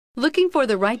Looking for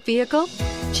the right vehicle?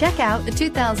 Check out the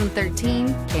 2013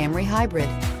 Camry Hybrid.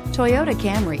 Toyota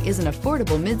Camry is an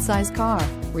affordable midsize car,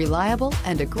 reliable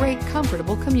and a great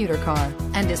comfortable commuter car,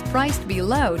 and is priced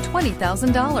below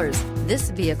 $20,000.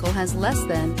 This vehicle has less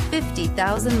than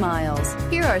 50,000 miles.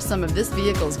 Here are some of this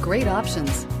vehicle's great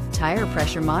options: tire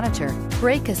pressure monitor,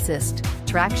 brake assist,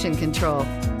 traction control,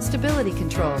 stability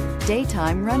control,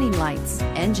 daytime running lights,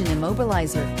 engine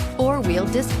immobilizer, four-wheel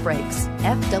disc brakes,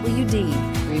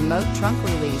 FWD, remote trunk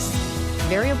release,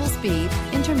 variable speed,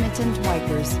 intermittent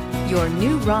wipers. Your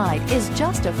new ride is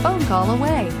just a phone call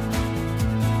away.